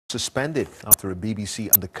suspended after a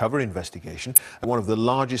BBC undercover investigation at one of the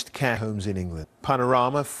largest care homes in England.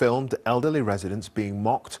 Panorama filmed elderly residents being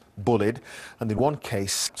mocked, bullied, and in one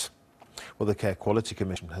case, well, the Care Quality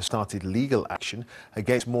Commission has started legal action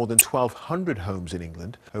against more than 1,200 homes in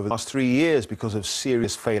England over the last 3 years because of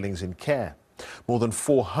serious failings in care. More than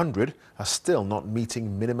 400 are still not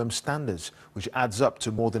meeting minimum standards, which adds up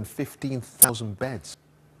to more than 15,000 beds.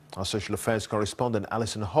 Our social affairs correspondent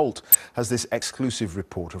Alison Holt has this exclusive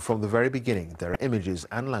report, and from the very beginning there are images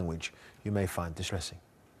and language you may find distressing.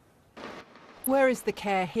 Where is the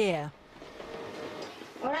care here?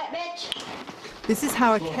 All right, bitch. This is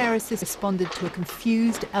how a care assistant responded to a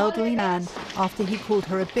confused elderly man after he called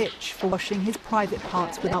her a bitch for washing his private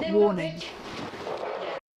parts without warning.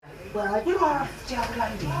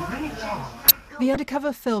 The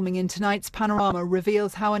undercover filming in tonight's Panorama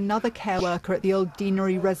reveals how another care worker at the Old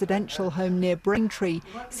Deanery residential home near Braintree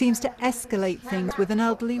seems to escalate things with an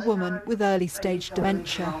elderly woman with early-stage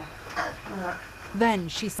dementia. Then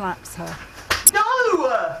she slaps her.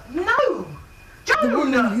 No! No! The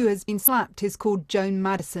woman who has been slapped is called Joan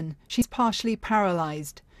Madison. She's partially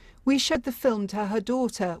paralysed. We showed the film to her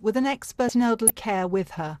daughter with an expert in elderly care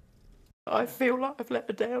with her. I feel like I've let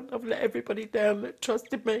her down. I've let everybody down that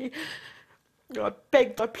trusted me. I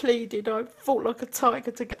begged, I pleaded, I fought like a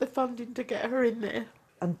tiger to get the funding to get her in there.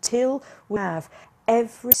 Until we have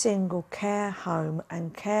every single care home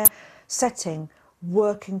and care setting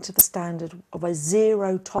working to the standard of a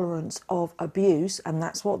zero tolerance of abuse, and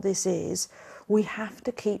that's what this is, we have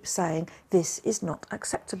to keep saying this is not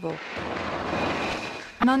acceptable.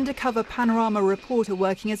 An undercover Panorama reporter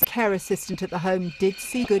working as a care assistant at the home did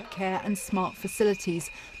see good care and smart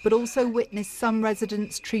facilities, but also witnessed some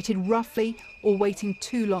residents treated roughly or waiting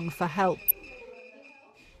too long for help.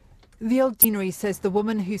 The Old Deanery says the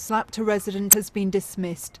woman who slapped a resident has been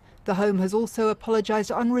dismissed. The home has also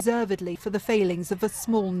apologised unreservedly for the failings of a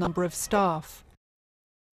small number of staff.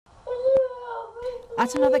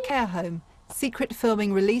 At another care home, secret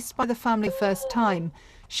filming released by the family the first time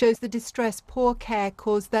shows the distress poor care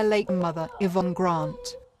caused their late mother, Yvonne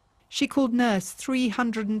Grant. She called nurse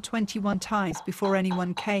 321 times before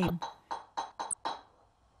anyone came.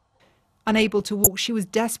 Unable to walk, she was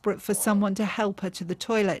desperate for someone to help her to the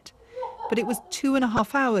toilet. But it was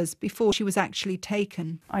 2.5 hours before she was actually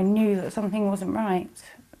taken. I knew that something wasn't right,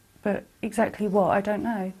 but exactly what, I don't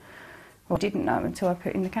know. Well, I didn't know until I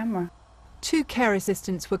put in the camera. 2 care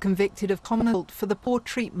assistants were convicted of common assault for the poor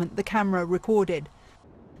treatment the camera recorded.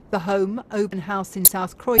 The home, Open House in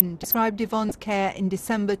South Croydon, described Yvonne's care in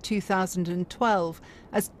December 2012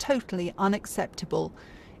 as totally unacceptable.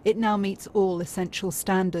 It now meets all essential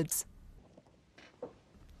standards.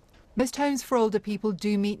 Most homes for older people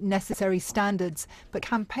do meet necessary standards, but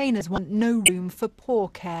campaigners want no room for poor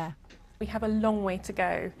care. We have a long way to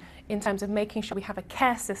go in terms of making sure we have a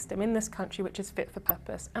care system in this country which is fit for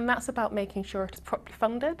purpose, and that's about making sure it's properly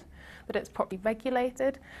funded, that it's properly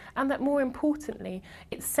regulated, and that more importantly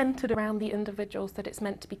it's centred around the individuals that it's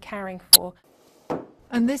meant to be caring for.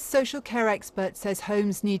 And this social care expert says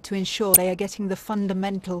homes need to ensure they are getting the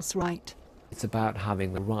fundamentals right. It's about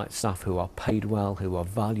having the right staff who are paid well, who are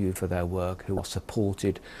valued for their work, who are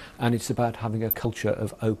supported, and it's about having a culture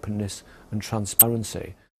of openness and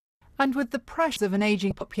transparency. And with the pressures of an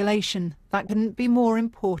ageing population, that couldn't be more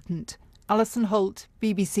important. Alison Holt,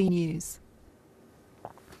 BBC News.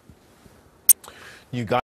 You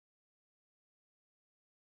guys